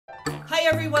Hi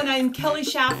everyone, I'm Kelly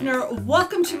Shaffner.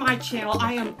 Welcome to my channel.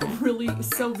 I am really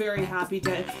so very happy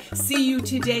to see you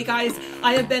today, guys.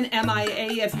 I have been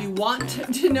MIA. If you want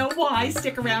to know why,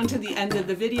 stick around to the end of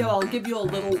the video. I'll give you a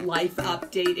little life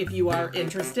update if you are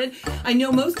interested. I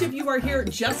know most of you are here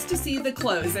just to see the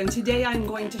clothes, and today I'm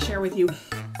going to share with you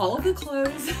all of the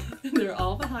clothes. They're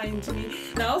all behind me.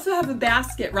 And I also have a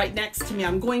basket right next to me.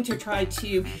 I'm going to try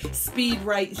to speed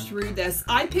right through this.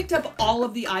 I picked up all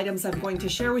of the items I'm going to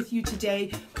share with you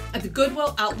today at the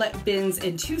Goodwill outlet bins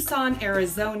in Tucson,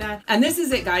 Arizona. And this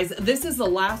is it, guys. This is the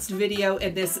last video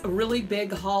in this really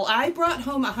big haul. I brought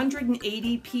home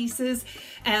 180 pieces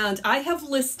and I have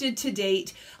listed to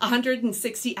date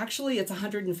 160, actually it's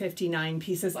 159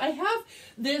 pieces. I have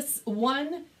this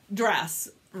one dress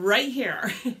right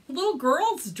here, little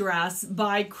girl's dress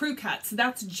by Crew Cuts.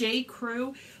 That's J.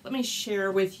 Crew. Let me share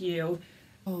with you.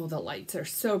 Oh, the lights are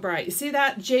so bright. You see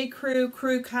that? J. Crew,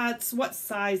 Crew Cuts. What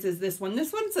size is this one?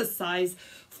 This one's a size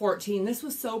 14. This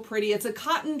was so pretty. It's a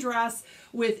cotton dress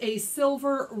with a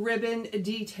silver ribbon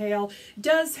detail.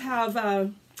 Does have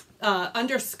a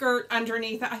underskirt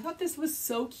underneath it. I thought this was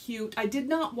so cute. I did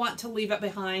not want to leave it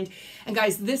behind. And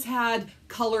guys, this had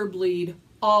color bleed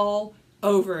all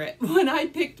over it. When I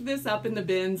picked this up in the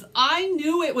bins, I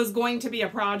knew it was going to be a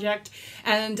project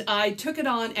and I took it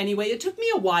on anyway. It took me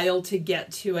a while to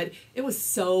get to it. It was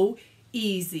so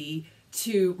easy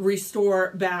to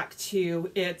restore back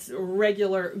to its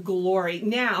regular glory.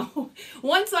 Now,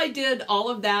 once I did all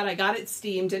of that, I got it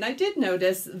steamed, and I did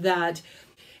notice that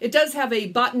it does have a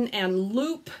button and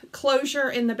loop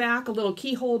closure in the back, a little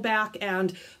keyhole back,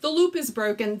 and the loop is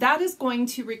broken. That is going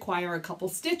to require a couple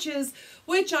stitches,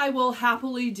 which I will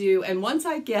happily do. And once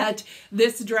I get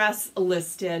this dress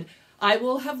listed, I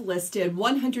will have listed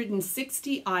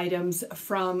 160 items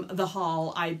from the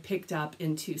haul I picked up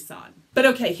in Tucson. But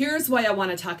okay, here's why I want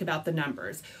to talk about the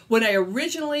numbers. When I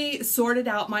originally sorted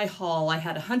out my haul, I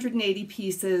had 180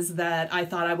 pieces that I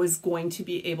thought I was going to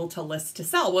be able to list to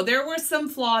sell. Well, there were some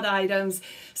flawed items,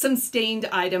 some stained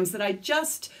items that I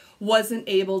just wasn't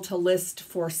able to list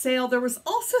for sale. There was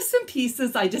also some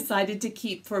pieces I decided to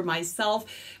keep for myself.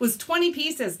 It was 20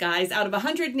 pieces, guys. Out of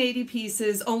 180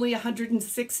 pieces, only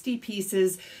 160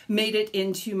 pieces made it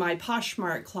into my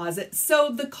Poshmark closet.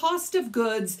 So the cost of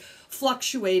goods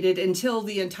fluctuated until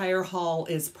the entire haul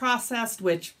is processed,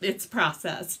 which it's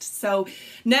processed. So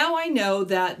now I know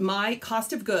that my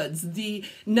cost of goods, the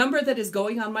number that is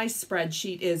going on my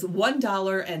spreadsheet, is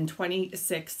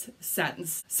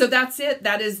 $1.26. So that's it.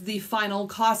 That is the final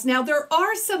cost. Now there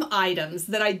are some items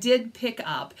that I did pick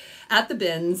up at the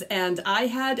bins, and I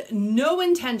had no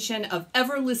intention of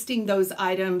ever listing those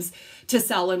items to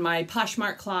sell in my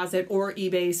Poshmark closet or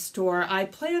eBay store. I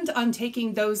planned on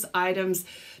taking those items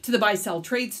to the buy-sell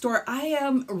trade store. I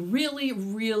am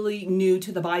really new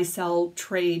to the buy-sell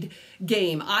trade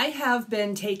game. I have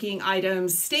been taking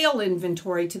items, stale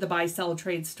inventory, to the buy-sell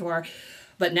trade store,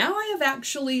 but now I have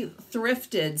actually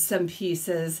thrifted some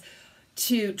pieces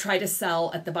to try to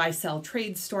sell at the buy-sell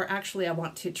trade store. Actually, I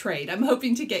want to trade. I'm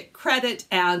hoping to get credit,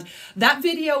 and that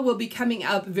video will be coming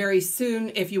up very soon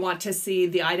if you want to see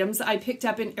the items I picked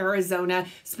up in Arizona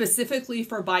specifically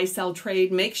for buy-sell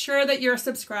trade. Make sure that you're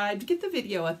subscribed. Give the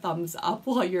video a thumbs up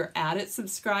while you're at it.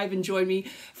 Subscribe and join me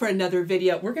for another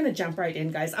video. We're going to jump right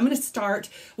in, guys. I'm going to start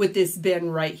with this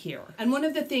bin right here. And one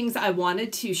of the things I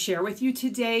wanted to share with you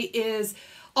today is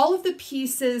all of the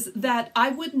pieces that I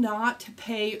would not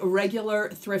pay regular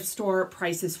thrift store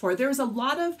prices for. There's a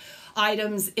lot of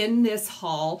items in this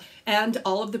haul and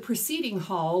all of the preceding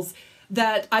hauls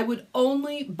that I would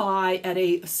only buy at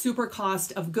a super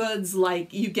cost of goods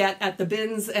like you get at the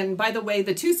bins. And by the way,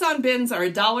 the Tucson bins are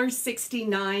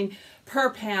 $1.69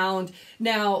 per pound.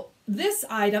 Now, this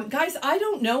item, guys, I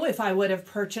don't know if I would have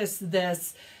purchased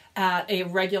this at a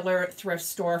regular thrift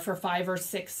store for $5 or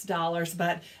 $6,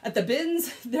 but at the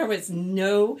bins, there was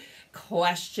no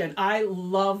question. I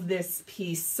love this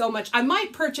piece so much. I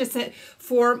might purchase it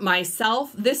for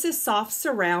myself. This is Soft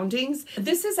Surroundings.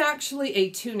 This is actually a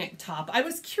tunic top. I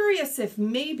was curious if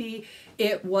maybe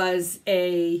it was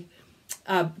a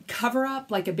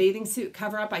cover-up, like a bathing suit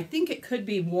cover-up. I think it could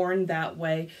be worn that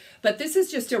way, but this is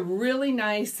just a really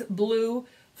nice blue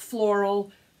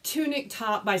floral tunic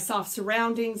top by Soft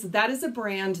Surroundings. That is a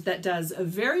brand that does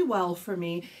very well for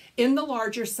me in the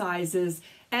larger sizes,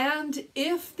 and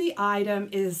if the item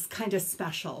is kind of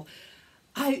special.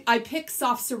 I pick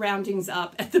Soft Surroundings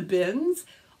up at the bins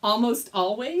almost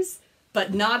always,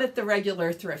 but not at the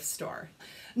regular thrift store.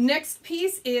 Next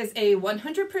piece is a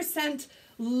 100%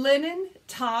 linen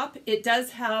top. It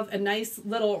does have a nice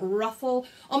little ruffle,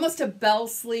 almost a bell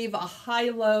sleeve, a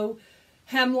high-low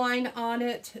hemline on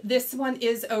it. This one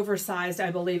is oversized,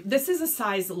 I believe. This is a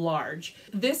size large.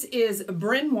 This is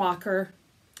Bryn Walker,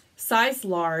 size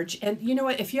large. And you know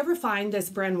what? If you ever find this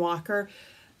Bryn Walker,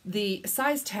 the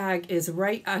size tag is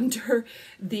right under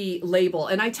the label.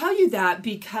 And I tell you that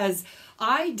because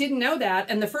I didn't know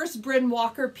that. And the first Bryn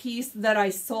Walker piece that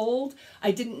I sold, I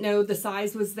didn't know the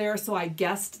size was there. So I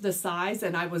guessed the size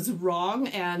and I was wrong.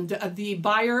 And the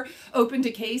buyer opened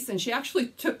a case and she actually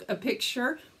took a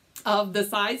picture of the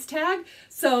size tag.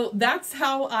 So that's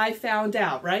how I found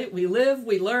out, right? We live,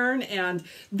 we learn, and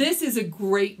this is a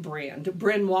great brand,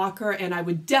 Bryn Walker, and I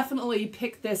would definitely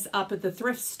pick this up at the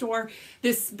thrift store.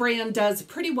 This brand does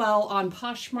pretty well on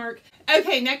Poshmark.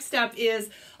 Okay, next up is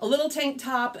a little tank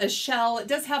top, a shell. It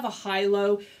does have a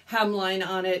high-low hemline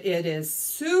on it. It is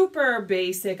super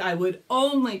basic. I would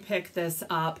only pick this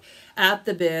up at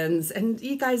the bins. And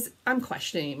you guys, I'm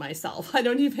questioning myself. I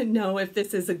don't even know if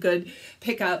this is a good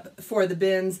pickup for the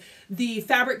bins. The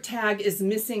fabric tag is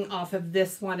missing off of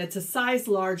this one. It's a size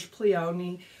large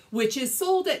Pleone, which is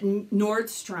sold at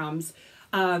Nordstrom's.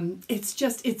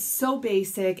 It's so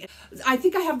basic. I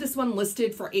think I have this one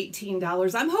listed for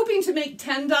 $18. I'm hoping to make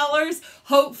 $10,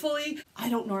 hopefully. I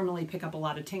don't normally pick up a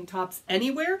lot of tank tops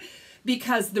anywhere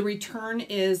because the return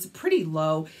is pretty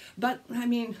low. But I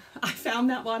mean, I found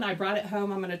that one. I brought it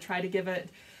home. I'm going to try to give it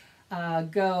a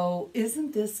go.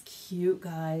 Isn't this cute,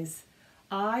 guys?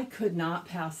 I could not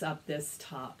pass up this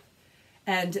top.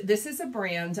 And this is a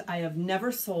brand I have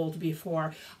never sold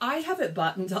before. I have it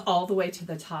buttoned all the way to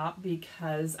the top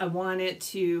because I want it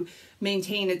to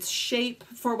maintain its shape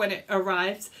for when it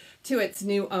arrives to its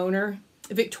new owner.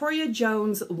 Victoria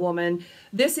Jones woman.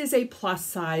 This is a plus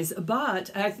size, but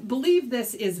I believe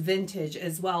this is vintage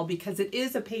as well because it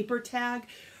is a paper tag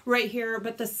right here,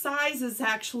 but the size is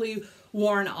actually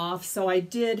worn off. So I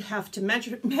did have to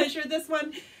measure this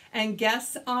one and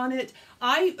guess on it.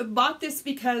 I bought this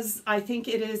because I think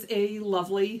it is a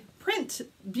lovely print,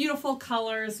 beautiful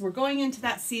colors. We're going into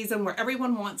that season where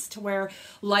everyone wants to wear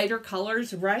lighter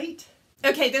colors, right?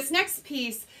 Okay, this next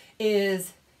piece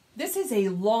is, this is a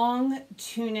long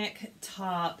tunic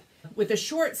top with a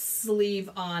short sleeve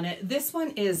on it. This one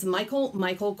is Michael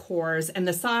Kors, and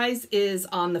the size is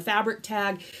on the fabric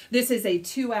tag. This is a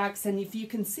 2X, and if you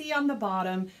can see on the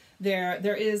bottom,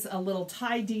 there is a little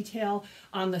tie detail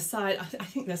on the side. I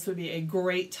think this would be a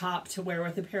great top to wear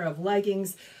with a pair of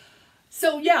leggings.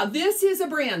 So yeah, this is a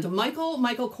brand, Michael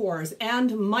Kors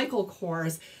and Michael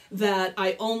Kors, that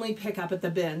I only pick up at the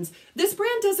bins. This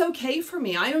brand does okay for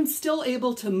me. I am still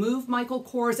able to move Michael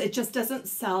Kors. It just doesn't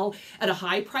sell at a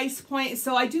high price point.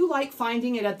 So I do like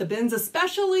finding it at the bins,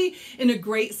 especially in a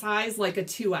great size like a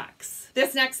 2X.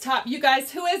 This next top, you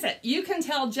guys, who is it? You can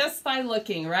tell just by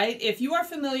looking, right? If you are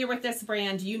familiar with this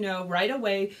brand, you know right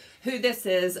away who this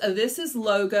is. This is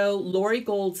Logo, Lori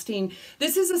Goldstein.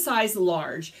 This is a size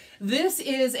large. This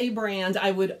is a brand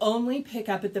I would only pick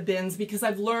up at the bins because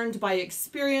I've learned by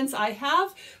experience. I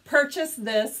have purchased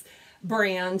this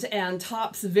brand and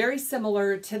tops very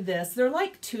similar to this. They're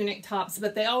like tunic tops,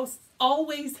 but they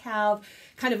always have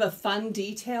kind of a fun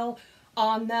detail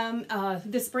on them.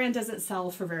 This brand doesn't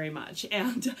sell for very much,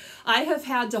 and I have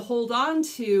had to hold on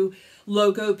to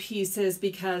Logo pieces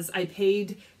because I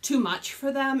paid too much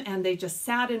for them and they just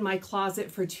sat in my closet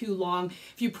for too long.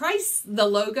 If you price the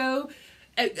Logo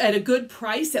at a good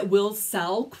price, it will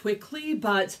sell quickly,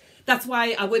 but that's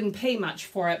why I wouldn't pay much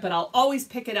for it. But I'll always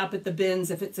pick it up at the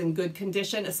bins if it's in good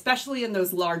condition, especially in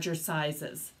those larger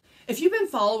sizes. If you've been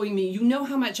following me, you know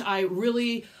how much I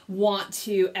really want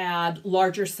to add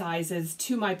larger sizes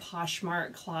to my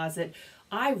Poshmark closet.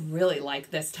 I really like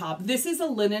this top. This is a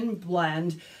linen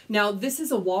blend. Now, this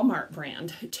is a Walmart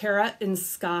brand, Terra and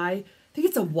Sky. I think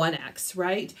it's a 1X,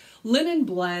 right? Linen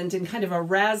blend in kind of a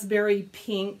raspberry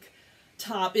pink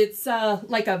top. It's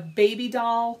like a baby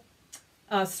doll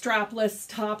strapless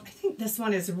top. I think this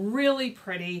one is really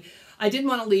pretty. I didn't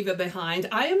want to leave it behind.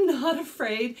 I am not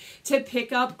afraid to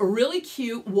pick up really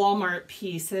cute Walmart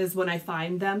pieces when I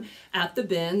find them at the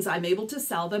bins. I'm able to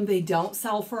sell them. They don't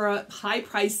sell for a high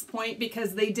price point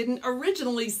because they didn't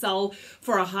originally sell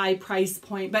for a high price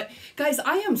point. But guys,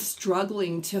 I am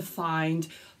struggling to find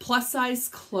plus size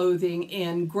clothing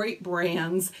in great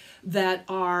brands that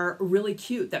are really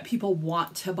cute, that people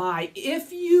want to buy.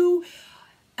 If you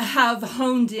have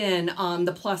honed in on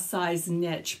the plus size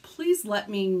niche, please let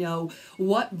me know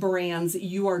what brands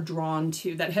you are drawn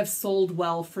to that have sold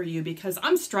well for you, because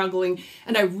I'm struggling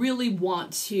and I really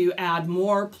want to add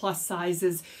more plus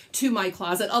sizes to my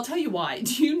closet. I'll tell you why.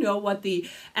 Do you know what the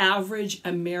average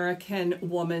American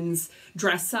woman's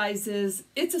dress size is?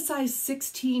 It's a size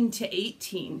 16 to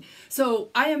 18. So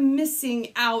I am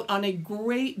missing out on a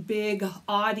great big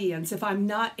audience if I'm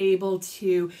not able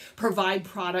to provide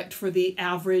product for the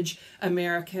average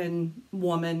American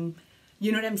woman.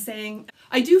 You know what I'm saying?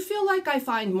 I do feel like I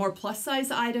find more plus size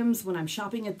items when I'm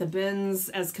shopping at the bins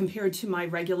as compared to my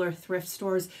regular thrift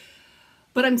stores.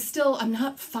 But I'm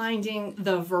not finding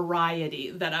the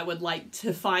variety that I would like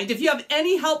to find. If you have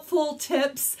any helpful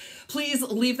tips, please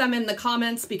leave them in the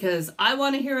comments, because I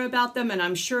want to hear about them, and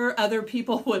I'm sure other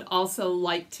people would also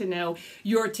like to know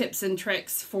your tips and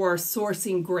tricks for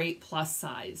sourcing great plus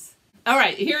size. All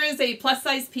right, here is a plus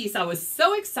size piece I was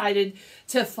so excited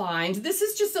to find. This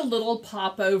is just a little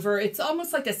popover. It's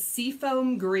almost like a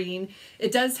seafoam green.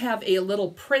 It does have a little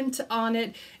print on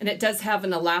it, and it does have an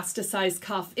elasticized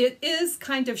cuff. It is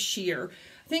kind of sheer.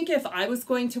 I think if I was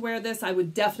going to wear this, I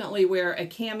would definitely wear a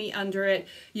cami under it.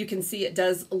 You can see it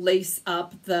does lace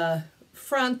up the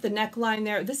front, the neckline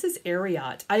there. This is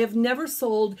Ariat. I have never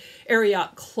sold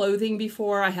Ariat clothing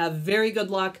before. I have very good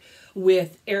luck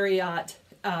with Ariat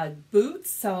boots.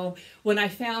 So when I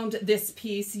found this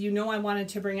piece, you know I wanted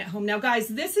to bring it home. Now guys,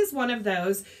 this is one of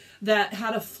those that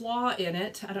had a flaw in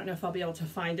it. I don't know if I'll be able to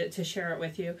find it to share it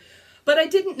with you, but I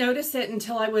didn't notice it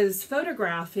until I was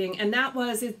photographing, and that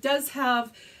was it does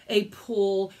have a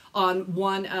pull on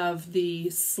one of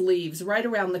the sleeves right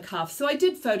around the cuff. So I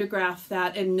did photograph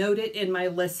that and note it in my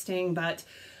listing, but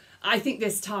I think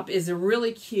this top is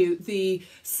really cute. The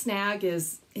snag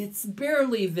it's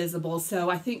barely visible, so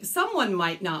I think someone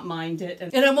might not mind it.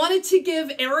 And I wanted to give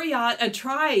Ariat a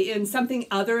try in something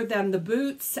other than the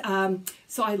boots,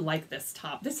 so I like this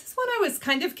top. This is what I was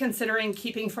kind of considering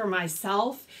keeping for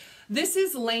myself. This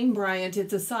is Lane Bryant.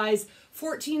 It's a size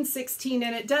 14-16,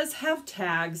 and it does have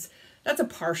tags. That's a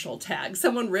partial tag.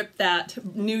 Someone ripped that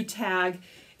new tag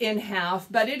in half,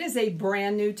 but it is a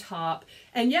brand new top.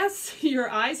 And yes, your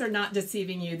eyes are not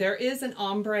deceiving you. There is an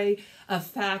ombre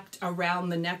effect around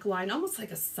the neckline, almost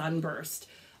like a sunburst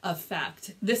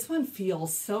effect. This one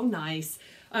feels so nice.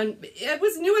 And it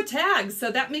was new at tags,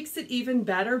 so that makes it even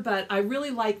better, but I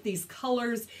really like these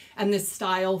colors and this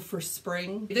style for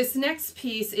spring. This next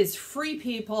piece is Free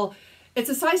People.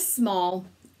 It's a size small,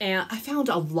 and I found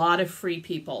a lot of Free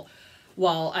People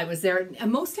while I was there,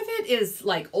 and most of it is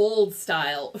like old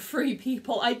style Free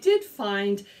People. I think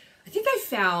I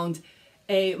found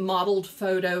a modeled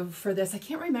photo for this. I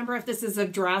can't remember if this is a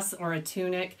dress or a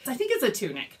tunic. I think it's a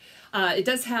tunic. It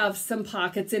does have some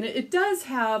pockets in it. It does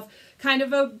have kind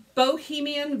of a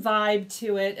bohemian vibe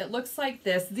to it. It looks like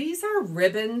this. These are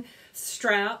ribbon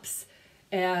straps,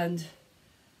 and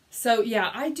so yeah,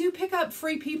 I do pick up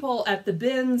Free People at the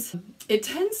bins. It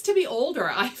tends to be older.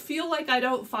 I feel like I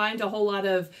don't find a whole lot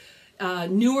of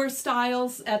newer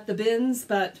styles at the bins,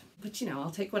 but you know,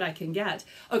 I'll take what I can get.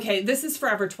 Okay, this is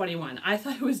Forever 21. I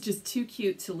thought it was just too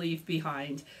cute to leave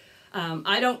behind.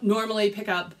 I don't normally pick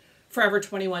up Forever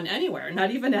 21 anywhere,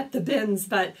 not even at the bins,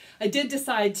 but I did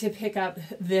decide to pick up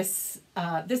this.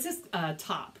 This is a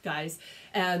top, guys,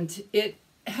 and it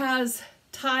has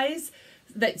ties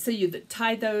so you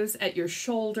tie those at your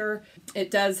shoulder. It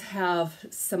does have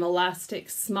some elastic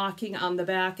smocking on the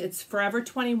back. It's Forever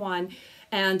 21,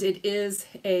 and it is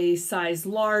a size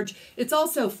large. It's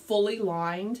also fully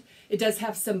lined. It does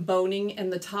have some boning in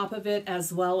the top of it,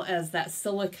 as well as that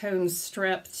silicone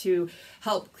strip to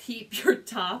help keep your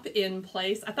top in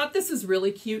place. I thought this was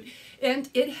really cute, and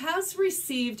it has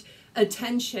received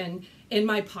attention in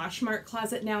my Poshmark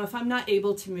closet. Now, if I'm not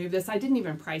able to move this, I didn't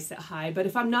even price it high, but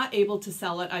if I'm not able to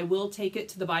sell it, I will take it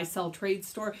to the buy sell trade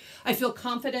store. I feel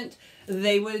confident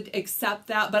they would accept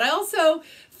that, but I also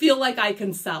feel like I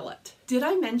can sell it. Did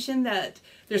I mention that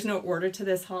there's no order to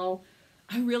this haul?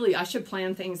 I should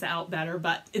plan things out better,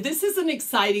 but this is an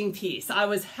exciting piece. I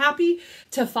was happy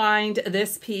to find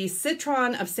this piece,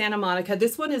 Citron of Santa Monica.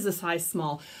 This one is a size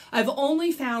small. I've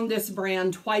only found this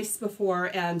brand twice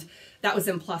before, and that was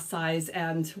in plus size,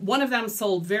 and one of them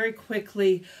sold very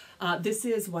quickly. This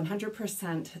is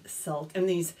 100% silk, and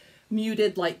these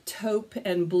muted like taupe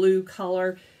and blue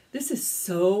color. This is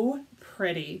so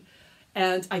pretty.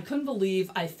 and I couldn't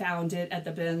believe I found it at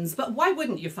the bins. But why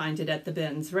wouldn't you find it at the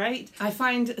bins, right? I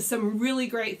find some really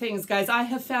great things, guys. I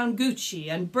have found Gucci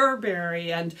and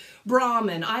Burberry and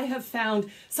Brahmin. I have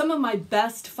found some of my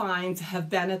best finds have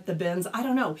been at the bins. I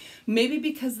don't know, maybe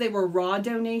because they were raw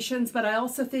donations, but I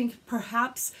also think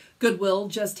perhaps Goodwill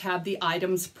just had the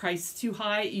items priced too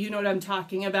high. You know what I'm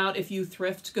talking about if you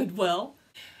thrift Goodwill.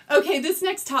 Okay, this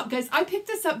next top, guys, I picked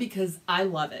this up because I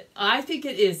love it. I think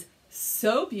it is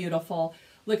so beautiful.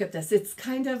 Look at this. It's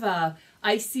kind of a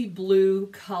icy blue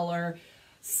color,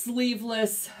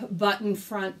 sleeveless button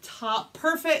front top,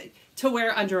 perfect to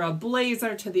wear under a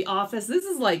blazer to the office. This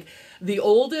is like the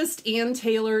oldest Ann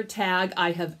Taylor tag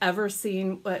I have ever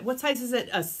seen. What size is it?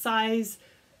 A size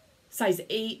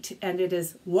 8, and it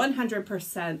is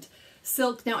 100%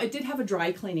 silk. Now, it did have a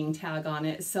dry cleaning tag on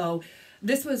it, so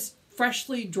this was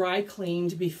freshly dry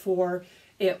cleaned before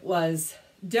it was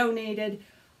donated.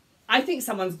 I think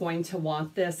someone's going to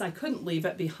want this. I couldn't leave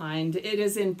it behind. It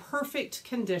is in perfect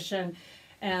condition.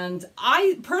 And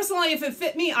I personally, if it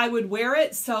fit me, I would wear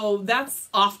it. So that's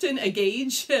often a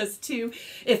gauge as to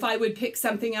if I would pick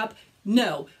something up.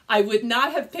 No, I would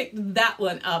not have picked that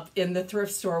one up in the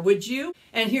thrift store, would you?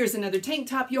 And here's another tank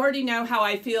top. You already know how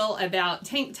I feel about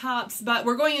tank tops, but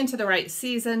we're going into the right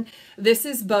season. This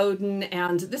is Bowden,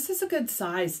 and this is a good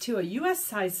size too, a US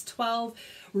size 12.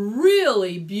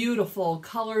 Really beautiful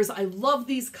colors. I love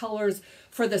these colors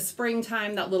for the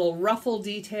springtime, that little ruffle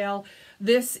detail.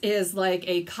 This is like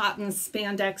a cotton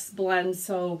spandex blend.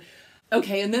 So,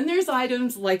 okay, and then there's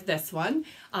items like this one.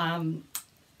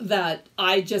 That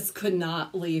I just could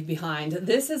not leave behind.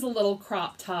 This is a little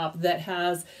crop top that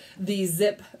has the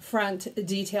zip front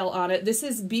detail on it. This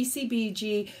is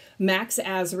BCBG Max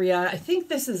Azria. I think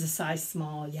this is a size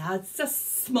small. Yeah, it's a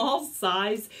small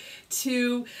size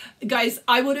too. Guys,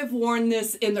 I would have worn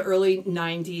this in the early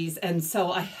 90s, and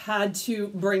so I had to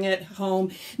bring it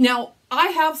home. Now, I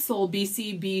have sold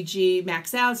BCBG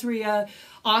Max Azria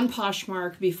on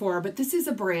Poshmark before, but this is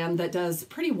a brand that does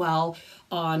pretty well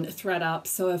on ThredUp.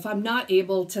 So if I'm not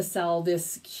able to sell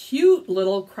this cute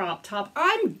little crop top,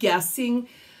 I'm guessing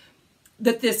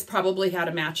that this probably had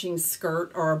a matching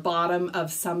skirt or a bottom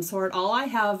of some sort. All I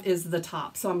have is the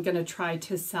top, so I'm going to try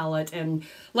to sell it. And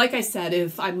like I said,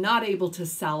 if I'm not able to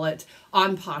sell it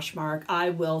on Poshmark, I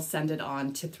will send it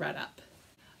on to ThredUp.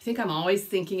 I think I'm always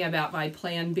thinking about my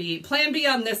plan B. Plan B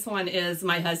on this one is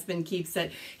my husband keeps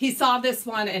it. He saw this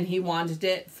one and he wanted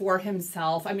it for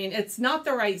himself. I mean, it's not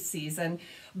the right season,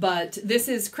 but this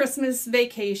is Christmas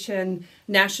Vacation,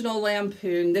 National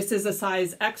Lampoon. This is a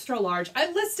size extra large.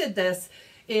 I listed this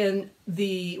in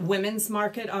the women's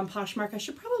market on Poshmark. I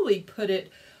should probably put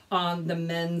it on the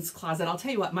men's closet. I'll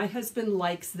tell you what, my husband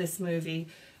likes this movie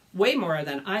way more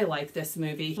than I like this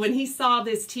movie. When he saw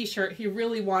this t-shirt, he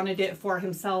really wanted it for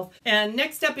himself. And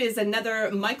next up is another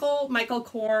Michael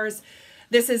Kors.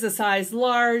 This is a size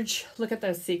large. Look at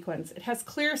those sequins. It has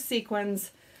clear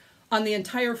sequins on the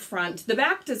entire front. The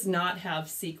back does not have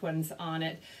sequins on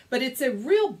it, but it's a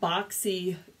real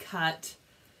boxy cut,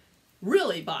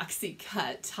 really boxy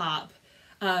cut top.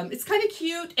 It's kind of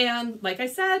cute, and like I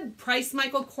said, price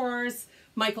Michael Kors.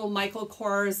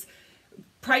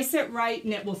 Price it right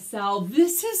and it will sell.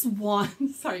 This is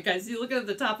one, sorry guys, you look at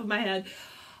the top of my head.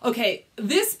 Okay,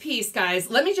 this piece, guys,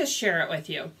 let me just share it with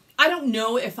you. I don't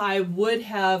know if I would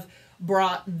have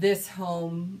brought this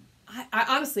home. I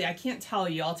honestly, I can't tell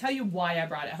you. I'll tell you why I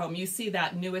brought it home. You see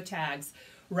that Nua tags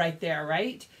right there,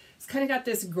 right? It's kind of got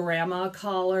this grandma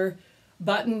collar,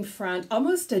 button front,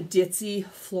 almost a ditzy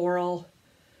floral.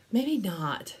 Maybe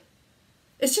not.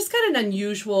 It's just got an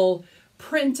unusual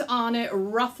print on it,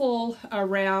 ruffle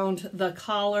around the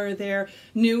collar there,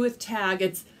 new with tag.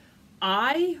 It's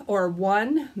I or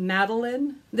 1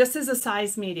 Madeline. This is a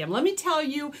size medium. Let me tell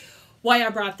you why I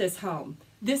brought this home.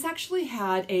 This actually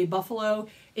had a Buffalo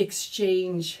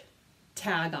Exchange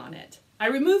tag on it. I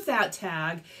removed that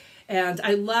tag and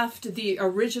I left the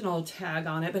original tag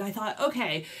on it, but I thought,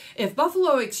 okay, if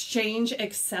Buffalo Exchange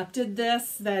accepted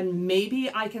this, then maybe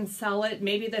I can sell it.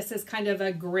 Maybe this is kind of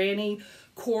a granny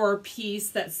core piece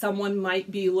that someone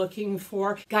might be looking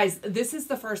for. Guys, this is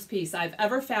the first piece I've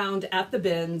ever found at the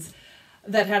bins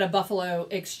that had a Buffalo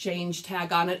Exchange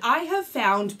tag on it. I have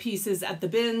found pieces at the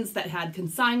bins that had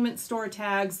consignment store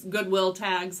tags, Goodwill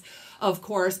tags, of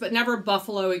course, but never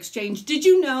Buffalo Exchange. Did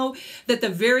you know that the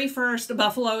very first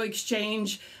Buffalo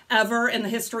Exchange ever in the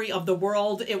history of the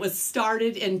world, it was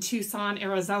started in Tucson,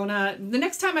 Arizona? The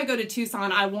next time I go to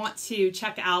Tucson, I want to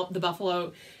check out the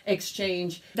Buffalo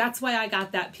Exchange. That's why I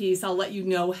got that piece. I'll let you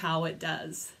know how it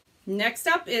does. Next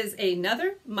up is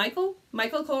another Michael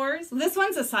Kors. This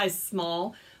one's a size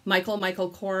small, Michael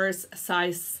Kors,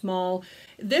 size small.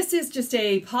 This is just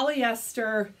a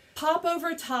polyester pop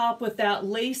over top with that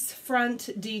lace front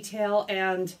detail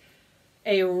and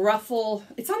a ruffle.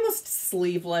 It's almost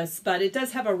sleeveless, but it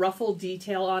does have a ruffle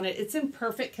detail on it. It's in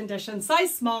perfect condition,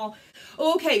 size small.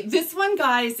 Okay, this one,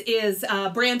 guys, is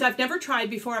a brand I've never tried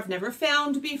before. I've never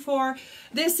found before.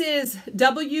 This is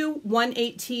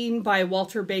W118 by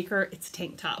Walter Baker. It's a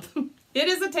tank top. It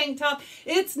is a tank top.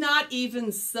 It's not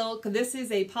even silk. This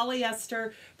is a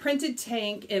polyester printed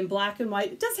tank in black and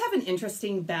white. It does have an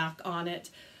interesting back on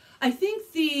it. I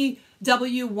think the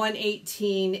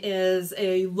W118 is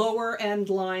a lower end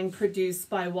line produced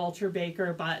by Walter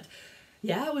Baker, but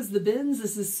yeah, it was the bins.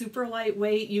 This is super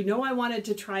lightweight. You know, I wanted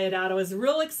to try it out. I was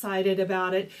real excited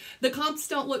about it. The comps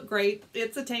don't look great.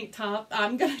 It's a tank top.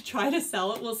 I'm going to try to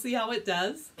sell it. We'll see how it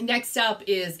does. Next up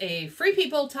is a Free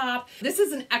People top. This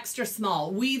is an extra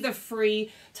small, We the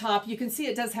Free top. You can see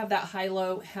it does have that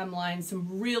high-low hemline,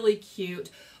 some really cute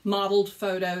modeled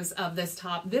photos of this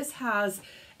top. This has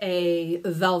a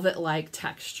velvet-like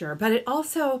texture, but it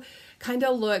also kind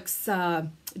of looks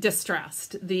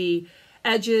distressed. The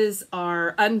edges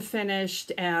are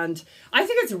unfinished, and I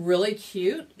think it's really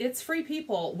cute. It's Free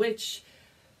People, which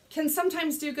can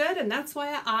sometimes do good, and that's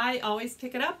why I always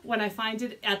pick it up when I find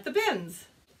it at the bins.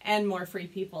 And more Free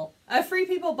People. A Free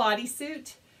People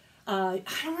bodysuit. I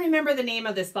don't remember the name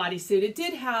of this bodysuit. It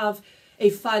did have a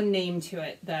fun name to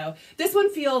it, though. This one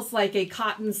feels like a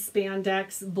cotton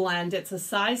spandex blend. It's a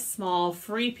size small,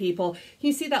 Free People. Can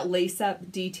you see that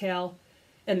lace-up detail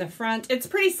in the front? It's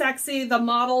pretty sexy. The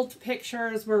modeled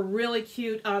pictures were really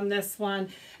cute on this one.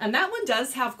 And that one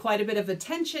does have quite a bit of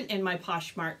attention in my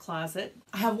Poshmark closet.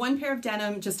 I have one pair of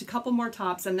denim, just a couple more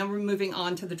tops, and then we're moving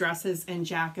on to the dresses and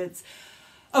jackets.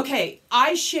 Okay,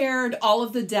 I shared all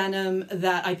of the denim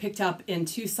that I picked up in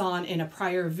Tucson in a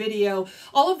prior video.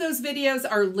 All of those videos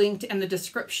are linked in the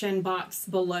description box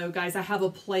below, guys. I have a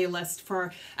playlist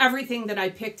for everything that I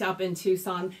picked up in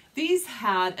Tucson. These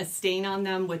had a stain on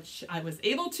them, which I was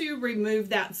able to remove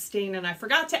that stain, and I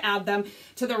forgot to add them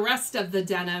to the rest of the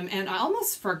denim, and I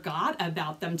almost forgot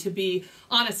about them, to be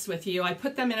honest with you. I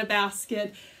put them in a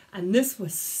basket, and this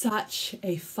was such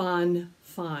a fun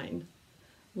find.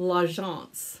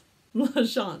 L'Agence,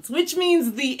 which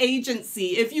means the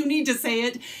agency. If you need to say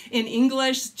it in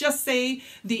English, just say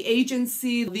the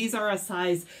agency. These are a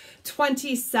size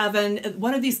 27.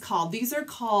 What are these called? These are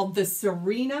called the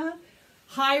Serena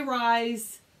High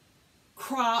Rise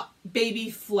Crop Baby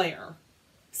Flare.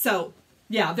 So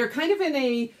yeah, they're kind of in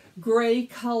a gray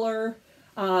color,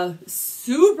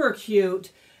 super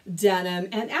cute denim,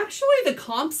 and actually the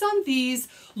comps on these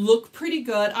look pretty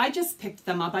good. I just picked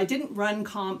them up. I didn't run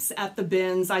comps at the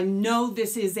bins. I know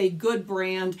this is a good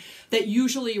brand that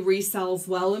usually resells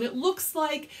well, and it looks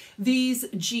like these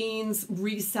jeans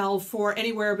resell for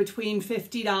anywhere between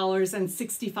 $50 and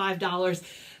 $65.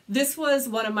 This was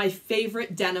one of my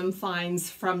favorite denim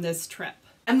finds from this trip.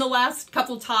 And the last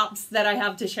couple tops that I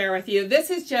have to share with you,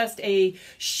 this is just a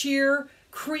sheer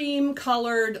cream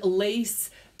colored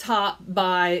lace top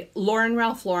by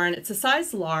Ralph Lauren. It's a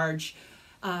size large.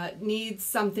 Needs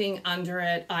something under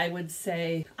it, I would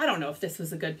say. I don't know if this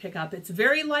was a good pickup. It's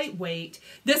very lightweight.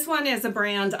 This one is a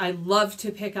brand I love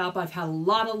to pick up. I've had a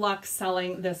lot of luck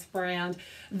selling this brand.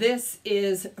 This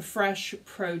is Fresh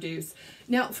Produce.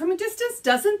 Now, from a distance,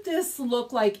 doesn't this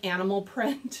look like animal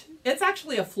print? It's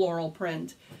actually a floral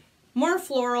print. More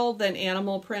floral than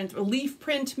animal print, or leaf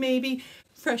print maybe.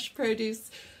 Fresh Produce.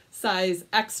 Size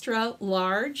extra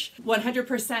large,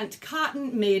 100%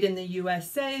 cotton, made in the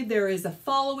USA. There is a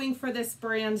following for this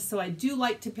brand, so I do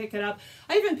like to pick it up.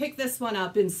 I even picked this one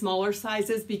up in smaller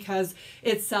sizes because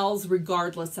it sells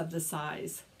regardless of the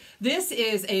size. This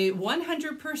is a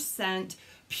 100%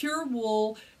 pure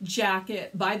wool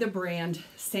jacket by the brand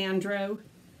Sandro.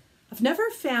 I've never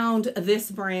found this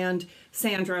brand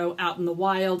Sandro out in the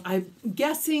wild. I'm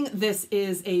guessing this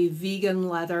is a vegan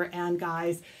leather, and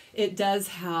guys, it does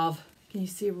have, can you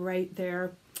see right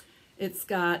there? It's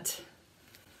got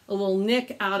a little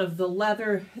nick out of the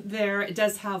leather there. It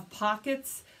does have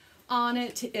pockets on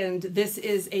it, and this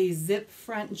is a zip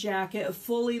front jacket,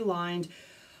 fully lined.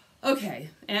 Okay,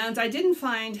 and I didn't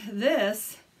find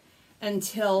this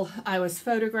until I was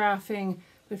photographing.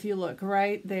 If you look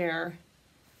right there,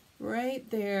 it's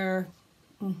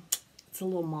a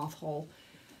little moth hole.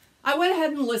 I went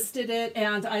ahead and listed it,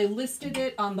 and I listed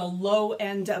it on the low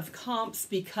end of comps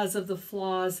because of the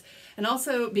flaws and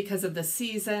also because of the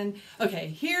season. Okay,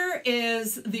 here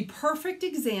is the perfect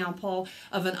example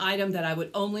of an item that I would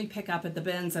only pick up at the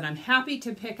bins, and I'm happy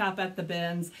to pick up at the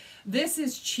bins. This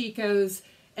is Chico's,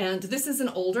 and this is an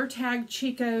older tag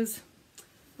Chico's.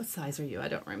 what size are you? I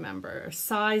don't remember.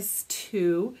 Size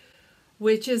 2,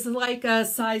 which is like a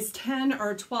size 10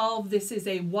 or 12. This is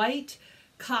a white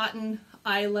cotton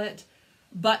eyelet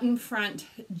button front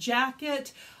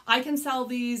jacket. I can sell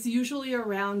these usually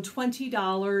around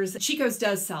 $20. Chico's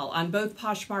does sell on both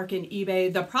Poshmark and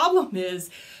eBay. The problem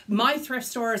is my thrift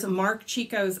stores mark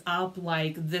Chico's up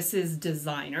like this is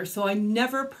designer. So I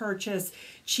never purchase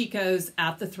Chico's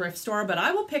at the thrift store, but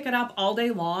I will pick it up all day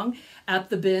long at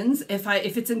the bins. If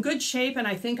it's in good shape and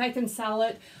I think I can sell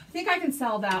it, I think I can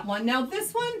sell that one. Now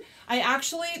this one, I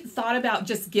actually thought about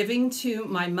just giving to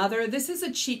my mother. This is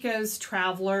a Chico's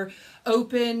Traveler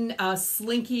open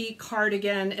slinky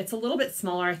cardigan. It's a little bit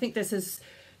smaller. I think this is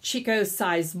Chico's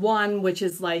size 1, which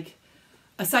is like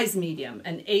a size medium,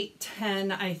 an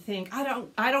 8-10, I think. I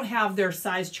don't have their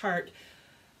size chart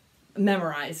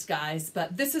memorized, guys,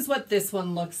 but this is what this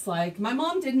one looks like. My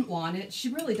mom didn't want it. She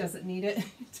really doesn't need it.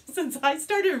 Since I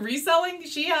started reselling,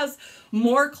 she has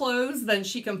more clothes than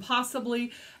she can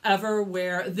possibly ever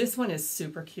wear. This one is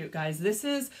super cute, guys. This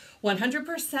is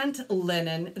 100%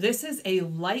 linen. This is a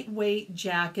lightweight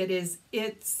jacket.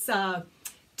 It's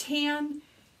tan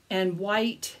and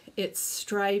white. It's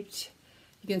striped.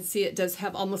 You can see it does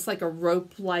have almost like a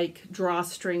rope-like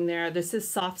drawstring there. This is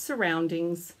soft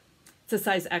surroundings. It's a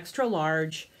size extra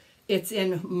large. It's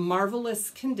in marvelous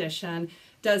condition.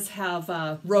 Does have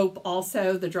a rope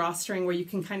also, the drawstring where you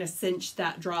can kind of cinch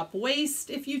that drop waist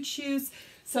if you choose.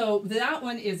 So that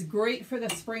one is great for the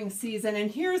spring season.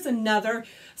 And here's another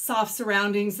soft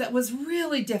surroundings that was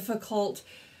really difficult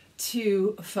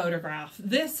to photograph.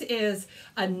 This is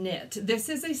a knit. This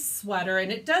is a sweater,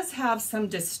 and it does have some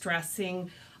distressing,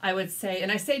 I would say,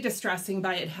 and I say distressing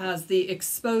by it has the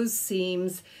exposed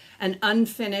seams and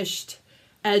unfinished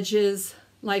edges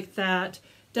like that.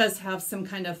 Does have some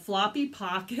kind of floppy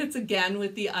pockets, again,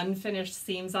 with the unfinished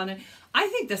seams on it. I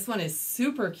think this one is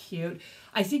super cute.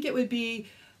 I think it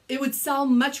would sell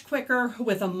much quicker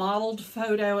with a modeled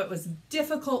photo. It was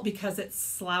difficult because it's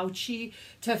slouchy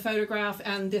to photograph,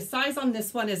 and the size on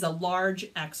this one is a large,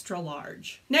 extra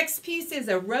large. Next piece is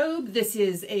a robe. This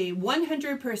is a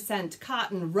 100%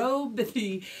 cotton robe.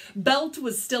 The belt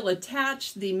was still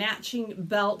attached, the matching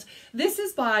belt. This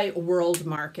is by World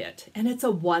Market, and it's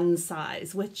a 1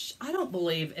 size, which I don't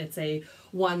believe it's a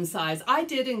 1 size. I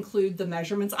did include the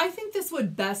measurements. I think this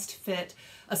would best fit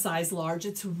a size large.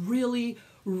 It's really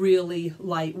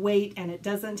lightweight, and it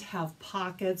doesn't have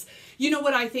pockets. You know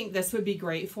what I think this would be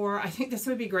great for? I think this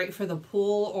would be great for the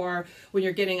pool or when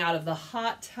you're getting out of the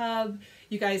hot tub.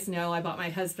 You guys know I bought my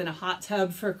husband a hot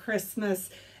tub for Christmas,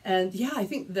 and yeah, I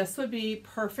think this would be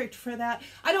perfect for that.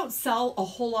 I don't sell a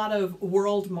whole lot of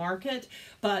World Market,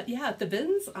 but yeah, at the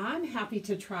bins, I'm happy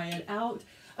to try it out.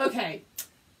 Okay,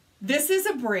 this is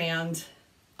a brand.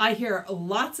 I hear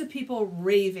lots of people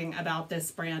raving about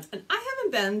this brand, and I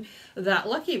haven't been that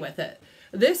lucky with it.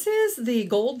 This is the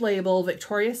gold label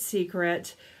Victoria's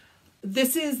Secret.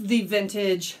 This is the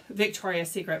vintage Victoria's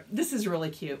Secret. This is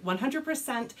really cute.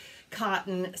 100%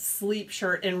 cotton sleep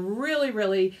shirt in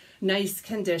really nice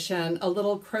condition. A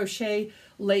little crochet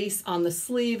lace on the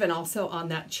sleeve and also on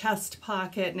that chest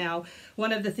pocket. Now,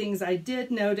 one of the things I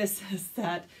did notice is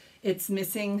that it's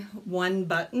missing one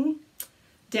button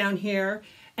down here.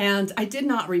 And I did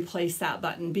not replace that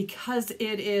button because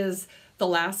it is the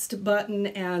last button,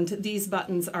 and these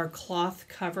buttons are cloth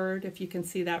covered, if you can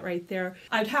see that right there.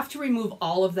 I'd have to remove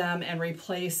all of them and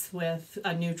replace with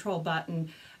a neutral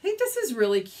button. I think this is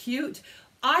really cute.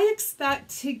 I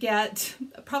expect to get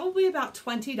probably about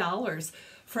 $20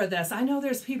 for this. I know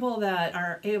there's people that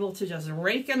are able to just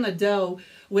rake in the dough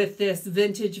with this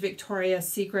vintage Victoria's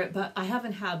Secret, but I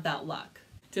haven't had that luck.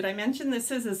 Did I mention this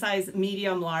is a size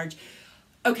medium large?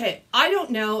 Okay, I don't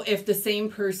know if the same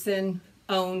person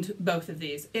owned both of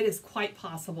these. It is quite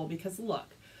possible because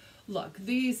look,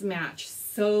 these match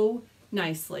so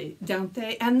nicely, don't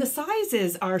they? And the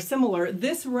sizes are similar.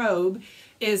 This robe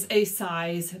is a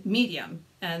size medium,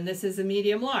 and this is a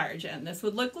medium large, and this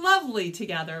would look lovely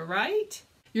together, right?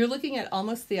 You're looking at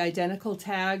almost the identical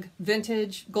tag,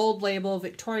 vintage, gold label,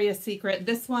 Victoria's Secret.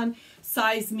 This one,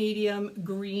 size medium,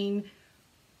 green,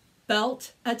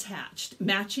 belt attached.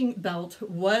 Matching belt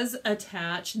was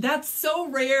attached. That's so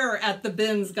rare at the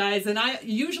bins, guys, and I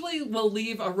usually will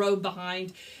leave a robe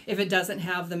behind if it doesn't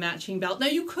have the matching belt. Now,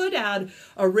 you could add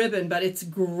a ribbon, but it's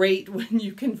great when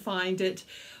you can find it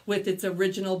with its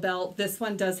original belt. This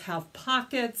one does have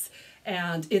pockets,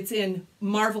 and it's in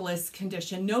marvelous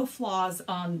condition. No flaws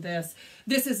on this.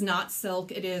 This is not silk.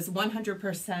 It is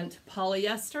 100%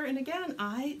 polyester, and again,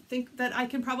 I think that I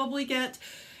can probably get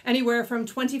anywhere from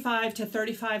 $25 to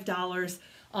 $35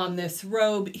 on this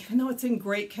robe, even though it's in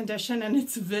great condition and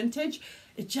it's vintage.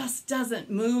 it just doesn't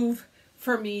move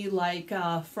for me like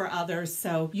for others.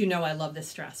 So you know I love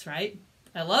this dress, right?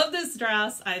 I love this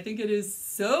dress. I think it is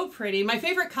so pretty. My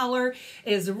favorite color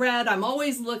is red. I'm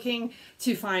always looking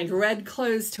to find red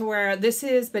clothes to wear. This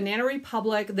is Banana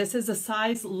Republic. This is a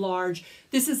size large.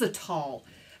 This is a tall.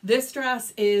 This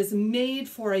dress is made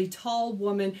for a tall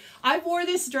woman. I wore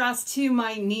this dress to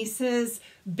my niece's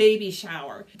baby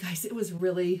shower. Guys, it was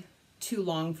really too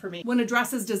long for me. When a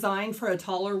dress is designed for a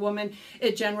taller woman,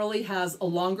 it generally has a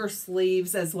longer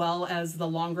sleeves as well as the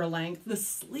longer length. The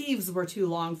sleeves were too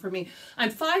long for me. I'm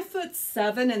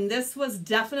 5'7", and this was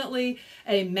definitely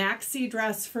a maxi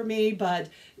dress for me, but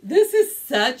this is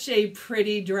such a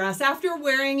pretty dress. After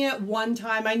wearing it one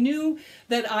time, I knew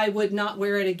that I would not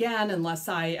wear it again unless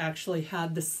I actually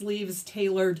had the sleeves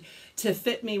tailored to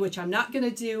fit me, which I'm not going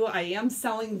to do. I am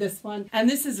selling this one. And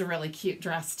this is a really cute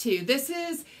dress too. This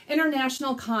is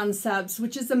International Concepts,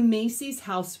 which is a Macy's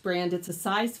house brand. It's a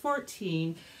size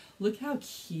 14. Look how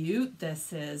cute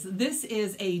this is. This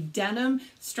is a denim,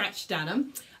 stretch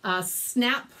denim,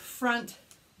 snap front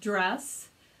dress.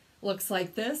 Looks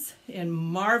like this in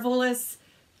marvelous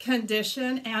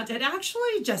condition, and it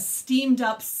actually just steamed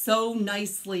up so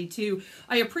nicely too.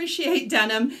 I appreciate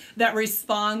denim that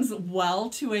responds well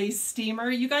to a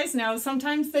steamer. You guys know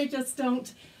sometimes they just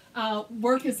don't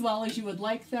work as well as you would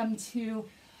like them to.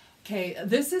 Okay,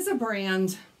 this is a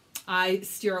brand I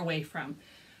steer away from.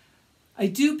 I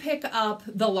do pick up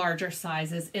the larger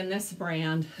sizes in this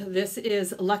brand. This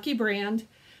is Lucky brand.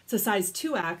 It's a size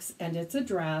 2X and it's a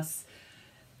dress.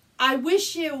 I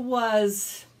wish it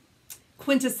was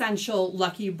quintessential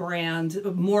Lucky brand,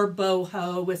 more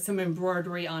boho with some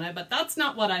embroidery on it, but that's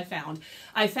not what I found.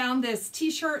 I found this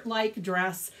t-shirt-like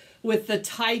dress with the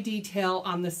tie detail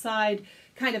on the side,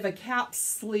 kind of a cap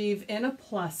sleeve in a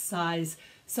plus size.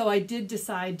 So I did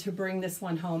decide to bring this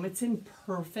one home. It's in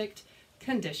perfect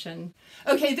condition.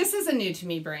 Okay, this is a new to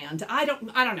me brand. I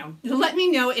don't know. Let me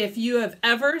know if you have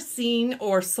ever seen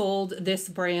or sold this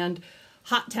brand.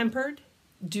 Hot Tempered.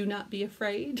 Do not be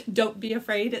afraid. Don't be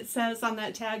afraid, it says on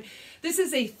that tag. This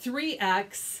is a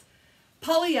 3X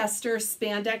polyester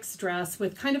spandex dress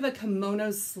with kind of a kimono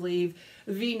sleeve,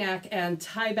 V-neck, and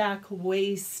tie-back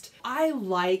waist. I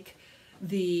like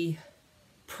the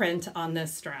print on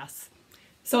this dress.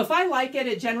 So if I like it,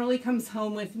 it generally comes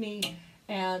home with me,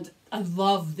 and I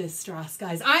love this dress,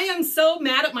 guys. I am so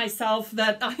mad at myself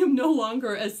that I am no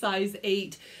longer a size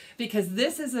 8. Because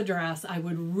this is a dress I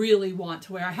would really want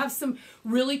to wear. I have some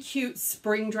really cute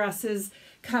spring dresses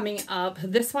coming up.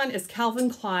 This one is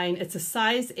Calvin Klein. It's a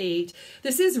size 8.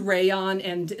 This is rayon,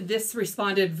 and this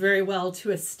responded very well to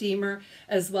a steamer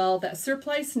as well. That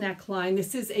surplice neckline.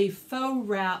 This is a faux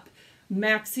wrap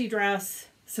maxi dress.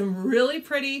 Some really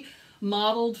pretty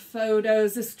modeled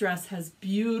photos. This dress has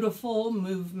beautiful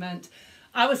movement.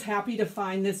 I was happy to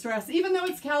find this dress. Even though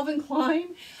it's Calvin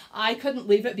Klein, I couldn't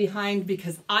leave it behind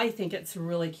because I think it's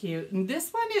really cute. And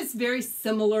this one is very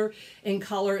similar in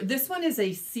color. This one is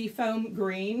a seafoam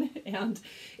green, and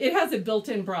it has a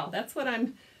built-in bra. That's what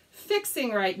I'm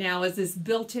fixing right now, is this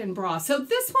built-in bra. So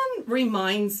this one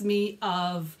reminds me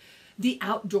of the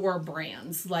outdoor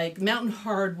brands like Mountain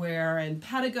Hardwear and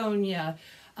Patagonia.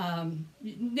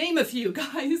 Name a few,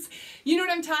 guys. You know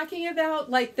what I'm talking about?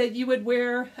 Like that you would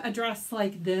wear a dress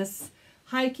like this,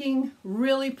 hiking.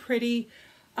 Really pretty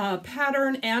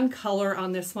pattern and color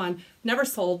on this one. Never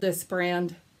sold this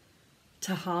brand.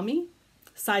 Tahami,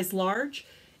 size large.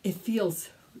 It feels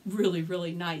really,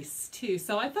 really nice too.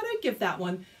 So I thought I'd give that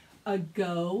one a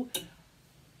go.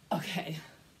 Okay,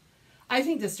 I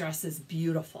think this dress is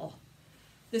beautiful.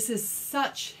 This is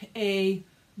such a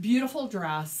beautiful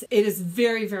dress. It is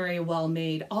very, very well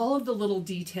made. All of the little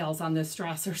details on this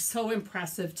dress are so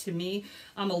impressive to me.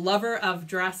 I'm a lover of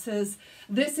dresses.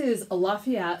 This is a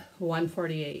Lafayette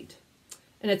 148,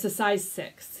 and it's a size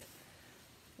 6.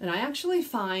 And I actually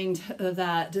find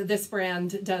that this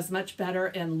brand does much better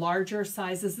in larger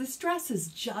sizes. This dress is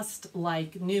just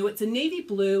like new. It's a navy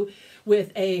blue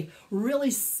with a really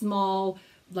small,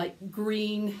 like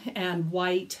green and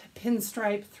white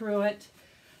pinstripe through it.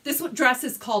 This dress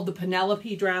is called the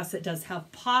Penelope dress. It does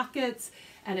have pockets,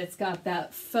 and it's got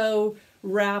that faux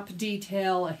wrap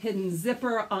detail, a hidden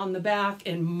zipper on the back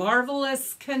in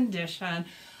marvelous condition.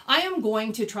 I am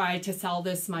going to try to sell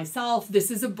this myself. This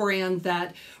is a brand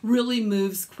that really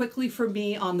moves quickly for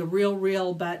me on the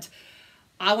RealReal, but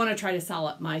I want to try to sell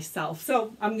it myself.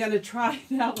 So I'm going to try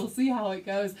that. We'll see how it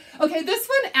goes. Okay, this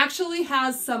one actually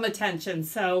has some attention,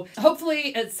 so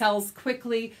hopefully it sells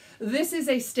quickly. This is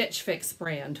a Stitch Fix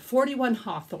brand, 41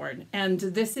 Hawthorne, and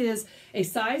this is a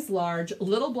size large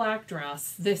little black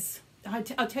dress. This, I'll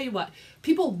tell you what,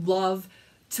 people love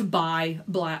to buy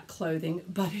black clothing,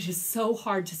 but it is so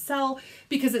hard to sell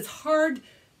because it's hard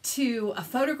to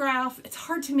photograph. It's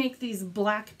hard to make these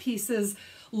black pieces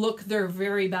look their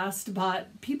very best,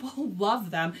 but people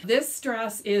love them. This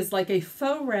dress is like a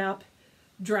faux wrap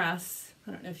dress.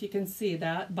 I don't know if you can see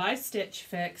that, by Stitch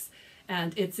Fix,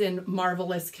 and it's in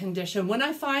marvelous condition. When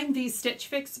I find these Stitch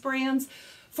Fix brands,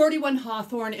 41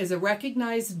 Hawthorne is a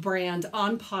recognized brand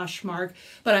on Poshmark,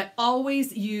 but I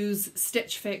always use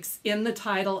Stitch Fix in the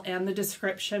title and the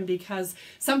description because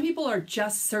some people are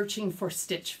just searching for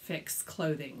Stitch Fix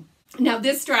clothing. Now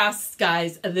this dress,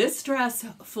 guys, this dress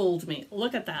fooled me.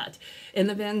 Look at that. In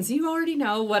the bins, you already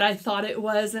know what I thought it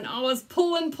was, and I was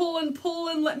pulling.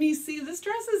 Let me see. This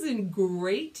dress is in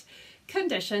great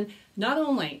condition. Not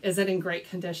only is it in great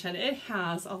condition, it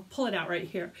has, I'll pull it out right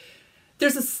here.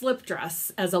 There's a slip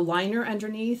dress as a liner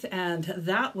underneath, and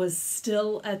that was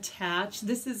still attached.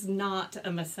 This is not a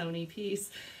Missoni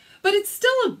piece, but it's still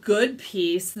a good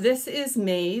piece. This is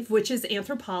Maeve, which is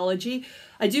Anthropologie.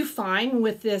 I do fine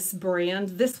with this brand.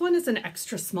 This one is an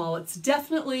extra small. It's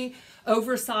definitely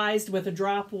oversized with a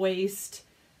drop waist.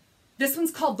 This one's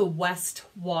called the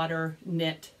Westwater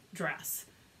Knit Dress.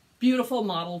 Beautiful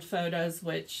modeled photos,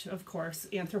 which of course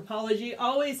Anthropologie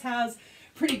always has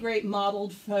pretty great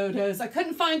modeled photos. I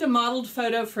couldn't find a modeled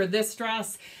photo for this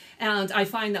dress, and I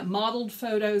find that modeled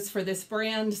photos for this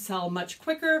brand sell much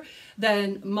quicker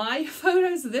than my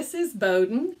photos. This is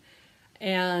Bowden,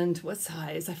 and what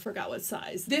size? I forgot what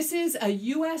size. This is a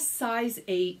US size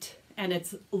 8, and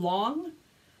it's long.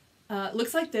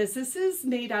 Looks like this. This is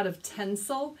made out of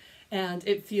tencel, and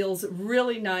it feels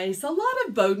really nice. A lot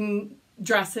of Bowden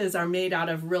dresses are made out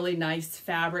of really nice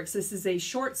fabrics. This is a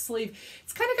short sleeve.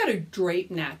 It's kind of got a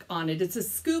drape neck on it. It's a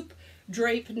scoop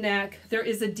drape neck. There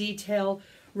is a detail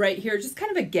right here, just kind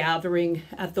of a gathering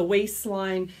at the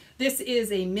waistline. This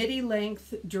is a midi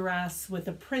length dress with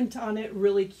a print on it,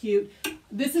 really cute.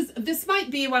 This might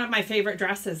be one of my favorite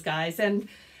dresses, guys. And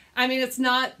I mean, it's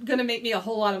not gonna make me a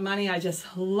whole lot of money. I just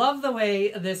love the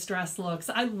way this dress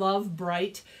looks. I love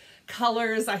bright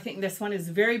colors. I think this one is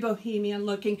very bohemian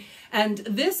looking, and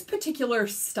this particular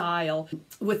style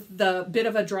with the bit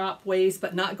of a drop waist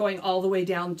but not going all the way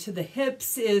down to the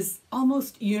hips is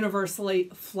almost universally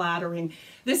flattering.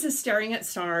 This is Staring at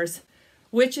Stars,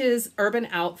 which is Urban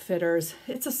Outfitters.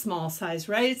 It's a small size,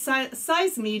 right? It's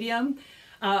size medium.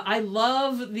 I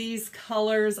love these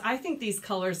colors. I think these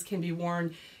colors can be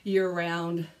worn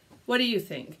year-round. What do you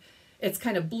think? It's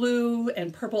kind of blue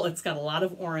and purple. It's got a lot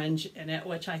of orange in it,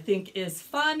 which I think is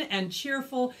fun and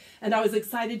cheerful. And I was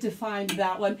excited to find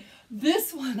that one.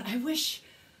 This one, I wish,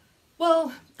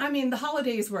 well, I mean, the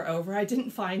holidays were over. I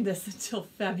didn't find this until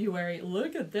February.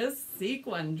 Look at this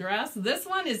sequin dress. This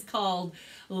one is called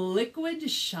Liquid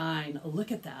Shine.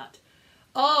 Look at that.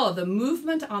 Oh, the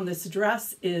movement on this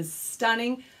dress is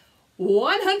stunning.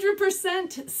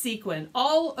 100% sequin,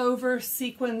 all over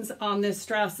sequins on this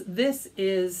dress. This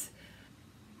is,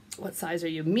 what size are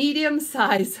you? Medium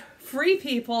size, Free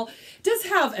People. It does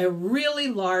have a really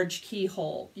large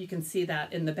keyhole. You can see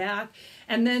that in the back.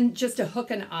 And then just a hook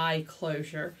and eye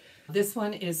closure. This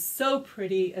one is so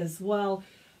pretty as well.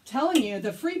 Telling you,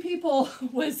 the Free People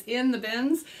was in the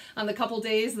bins on the couple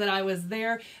days that I was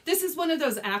there. This is one of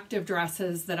those active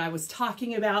dresses that I was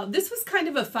talking about. This was kind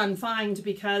of a fun find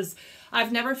because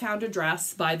I've never found a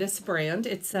dress by this brand.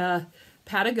 It's a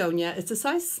Patagonia. It's a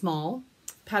size small.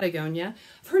 Patagonia.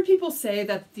 I've heard people say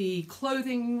that the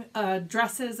clothing,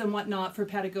 dresses and whatnot for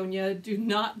Patagonia do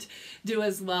not do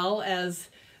as well as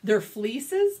their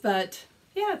fleeces, but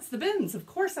yeah, it's the bins. Of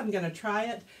course I'm going to try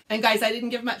it. And guys, I didn't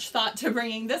give much thought to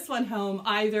bringing this one home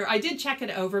either. I did check it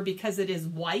over because it is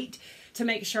white to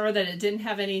make sure that it didn't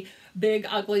have any big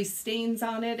ugly stains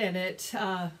on it, and it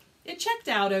checked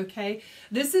out okay.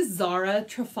 This is Zara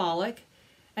Trafalic,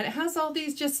 and it has all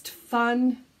these just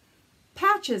fun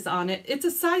patches on it. It's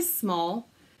a size small,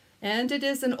 and it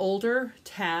is an older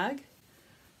tag,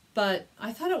 but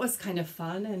I thought it was kind of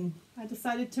fun, and I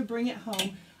decided to bring it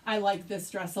home. I like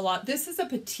this dress a lot. This is a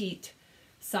petite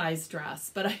size dress,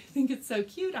 but I think it's so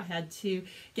cute. I had to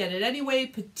get it anyway.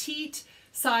 Petite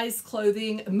size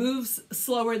clothing moves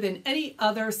slower than any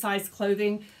other size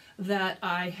clothing that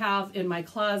I have in my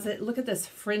closet. Look at this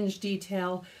fringe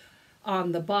detail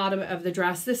on the bottom of the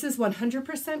dress. This is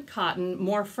 100% cotton,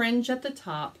 more fringe at the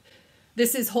top.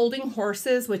 This is Holding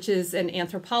Horses, which is an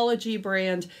Anthropologie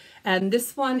brand, and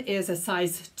this one is a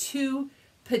size 2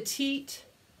 petite.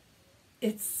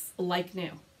 It's like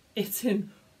new. It's in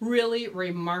really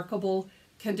remarkable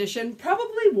condition,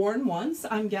 probably worn once,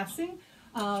 I'm guessing.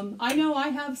 I know I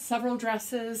have several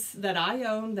dresses that I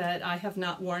own that I have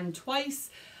not worn twice.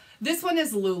 This one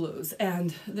is Lulu's,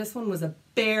 and this one was a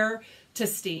bear to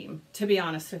steam, to be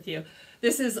honest with you.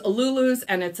 This is Lulu's,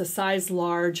 and it's a size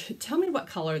large. Tell me what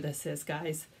color this is,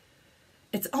 guys.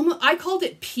 It's almost, I called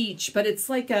it peach, but it's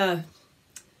like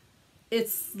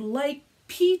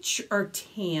peach or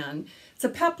tan. It's a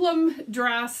peplum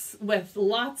dress with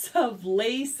lots of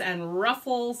lace and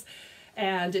ruffles,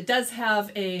 and it does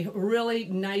have a really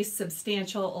nice,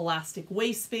 substantial elastic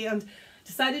waistband.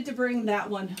 Decided to bring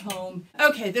that one home.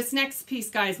 Okay, this next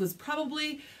piece, guys, was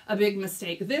probably a big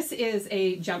mistake. This is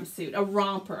a jumpsuit, a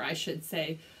romper, I should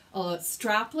say. A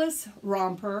strapless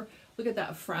romper. Look at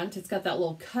that front. It's got that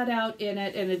little cutout in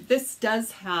it, and this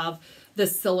does have the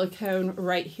silicone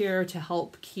right here to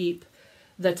help keep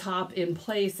the top in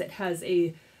place. It has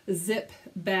a zip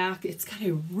back. It's got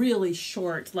a really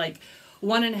short, like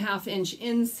 1.5 inch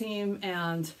inseam,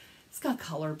 and it's got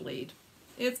color bleed.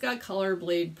 It's got color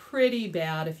bleed pretty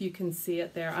bad, if you can see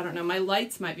it there. I don't know, my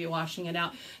lights might be washing it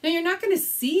out. Now, you're not going to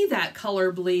see that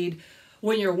color bleed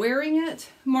when you're wearing it,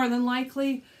 more than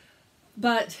likely.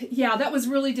 But yeah, that was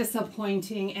really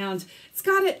disappointing, and it's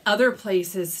got it other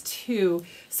places too.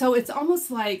 So it's almost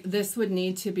like this would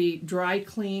need to be dry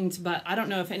cleaned, but I don't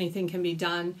know if anything can be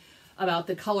done about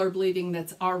the color bleeding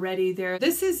that's already there.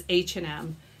 This is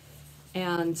H&M,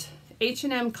 and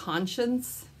H&M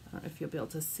Conscience. I don't know if you'll be able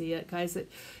to see it, guys.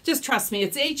 Just trust me,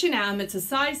 it's H&M. It's a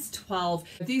size 12.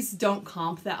 These don't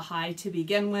comp that high to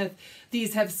begin with.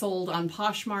 These have sold on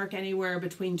Poshmark anywhere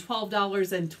between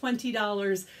 $12 and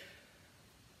 $20.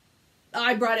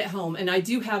 I brought it home, and I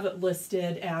do have it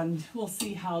listed, and we'll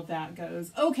see how that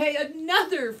goes. Okay,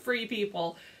 another Free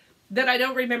People that I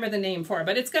don't remember the name for,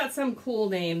 but it's got some cool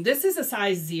name. This is a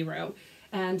size 0,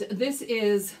 and this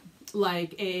is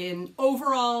like an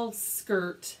overall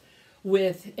skirt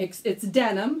with, it's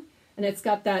denim, and it's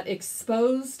got that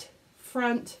exposed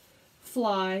front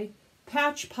fly,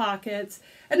 patch pockets,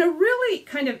 and a really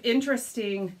kind of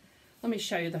interesting, let me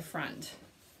show you the front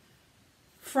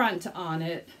on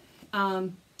it.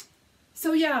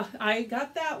 So yeah, I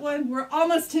got that one. We're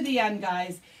almost to the end,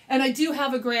 guys, and I do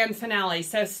have a grand finale,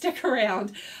 so stick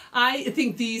around. I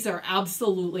think these are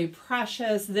absolutely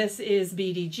precious. This is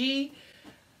BDG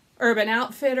Urban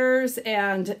Outfitters,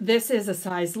 and this is a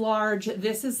size large.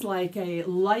 This is like a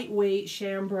lightweight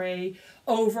chambray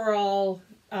overall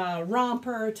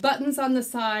romper, buttons on the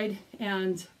side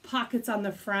and pockets on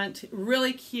the front.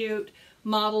 Really cute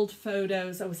modeled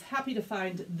photos. I was happy to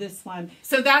find this one.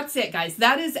 So that's it, guys.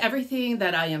 That is everything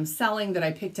that I am selling that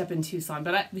I picked up in Tucson.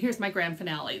 But here's my grand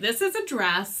finale. This is a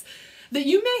dress that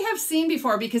you may have seen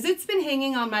before because it's been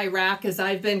hanging on my rack as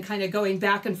I've been kind of going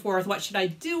back and forth. What should I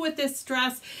do with this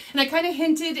dress? And I kind of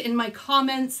hinted in my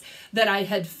comments that I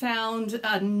had found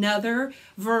another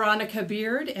Veronica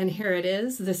Beard, and here it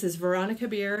is. This is Veronica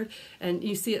Beard, and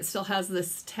you see it still has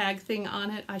this tag thing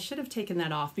on it. I should have taken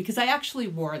that off because I actually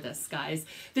wore this, guys.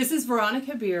 This is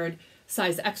Veronica Beard,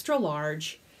 size extra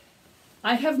large.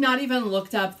 I have not even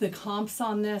looked up the comps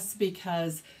on this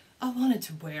because I wanted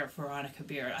to wear Veronica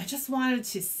Beard. I just wanted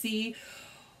to see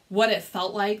what it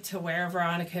felt like to wear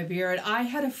Veronica Beard. I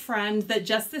had a friend that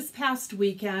just this past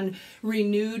weekend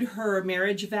renewed her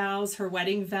marriage vows, her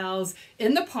wedding vows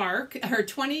in the park. Her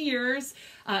 20 years,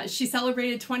 she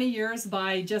celebrated 20 years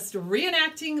by just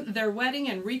reenacting their wedding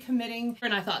and recommitting.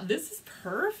 And I thought, this is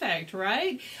perfect,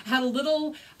 right? I had a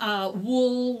little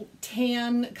wool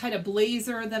tan kind of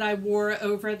blazer that I wore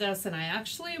over this, and I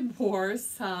actually wore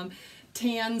some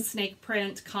tan snake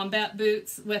print combat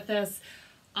boots with this.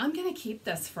 I'm going to keep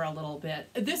this for a little bit.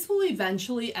 This will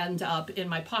eventually end up in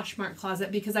my Poshmark closet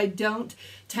because I don't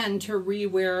tend to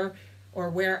rewear or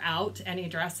wear out any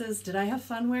dresses. Did I have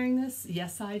fun wearing this?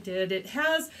 Yes, I did. It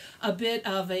has a bit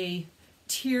of a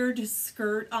tiered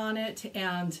skirt on it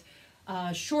and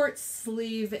short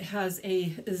sleeve. It has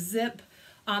a zip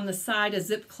on the side, a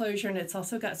zip closure, and it's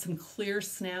also got some clear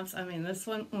snaps. I mean, this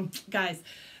one, guys,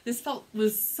 this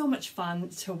was so much fun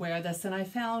to wear this, and I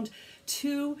found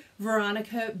 2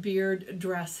 Veronica Beard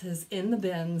dresses in the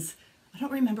bins. I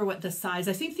don't remember what the size.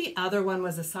 I think the other one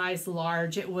was a size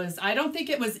large. I don't think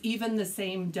it was even the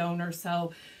same donor,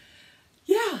 so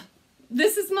yeah.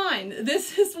 This is mine.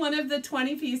 This is one of the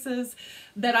 20 pieces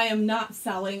that I am not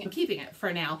selling. I'm keeping it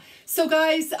for now. So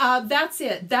guys, that's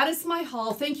it. That is my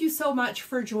haul. Thank you so much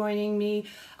for joining me.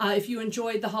 If you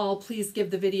enjoyed the haul, please give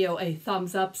the video a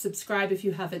thumbs up. Subscribe if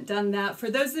you haven't done that.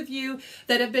 For those of you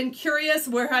that have been curious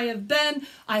where I have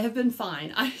been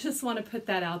fine. I just want to put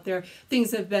that out there.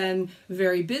 Things have been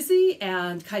very busy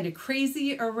and kind of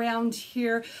crazy around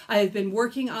here. I have been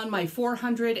working on my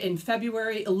 400 in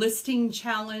February listing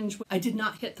challenge. I did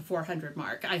not hit hit the 400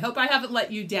 mark. I hope I haven't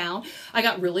let you down. I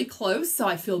got really close, so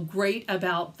I feel great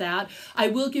about that. I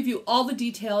will give you all the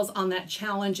details on that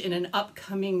challenge in an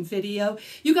upcoming video.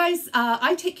 You guys,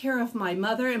 I take care of my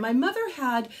mother, and my mother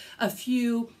had a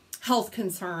few health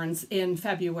concerns in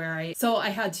February. So I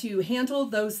had to handle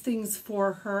those things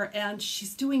for her, and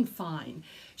she's doing fine.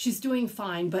 She's doing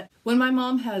fine, but when my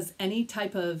mom has any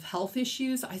type of health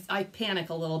issues, I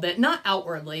panic a little bit, not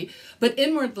outwardly, but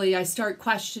inwardly I start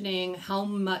questioning how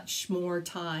much more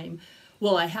time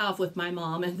will I have with my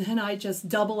mom, and then I just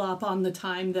double up on the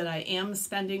time that I am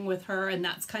spending with her, and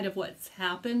that's kind of what's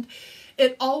happened.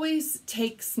 It always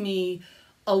takes me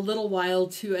a little while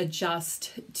to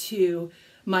adjust to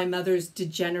my mother's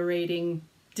degenerating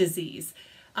disease.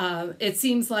 It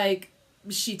seems like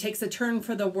she takes a turn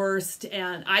for the worst,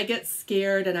 and I get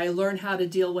scared and I learn how to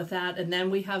deal with that, and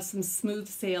then we have some smooth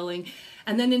sailing,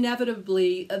 and then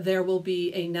inevitably there will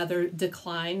be another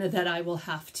decline that I will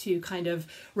have to kind of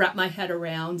wrap my head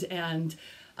around and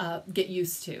get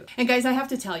used to. And guys, I have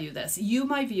to tell you this, you,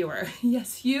 my viewer,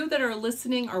 yes, you that are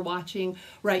listening or watching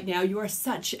right now, you are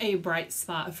such a bright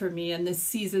spot for me in this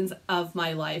seasons of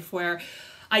my life where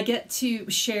I get to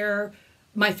share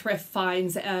my thrift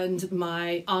finds and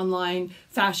my online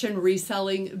fashion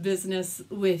reselling business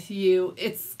with you.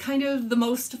 It's kind of the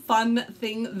most fun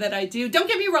thing that I do. Don't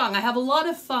get me wrong, I have a lot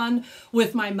of fun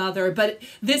with my mother, but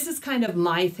this is kind of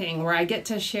my thing where I get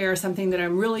to share something that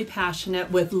I'm really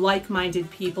passionate with like-minded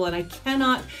people, and I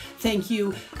cannot thank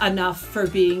you enough for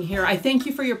being here. I thank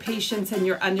you for your patience and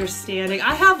your understanding.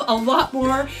 I have a lot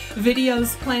more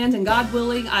videos planned, and God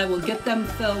willing, I will get them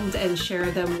filmed and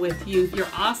share them with you. You're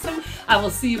awesome. I will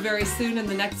see you very soon in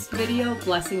the next video.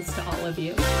 Blessings to all of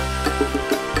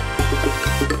you.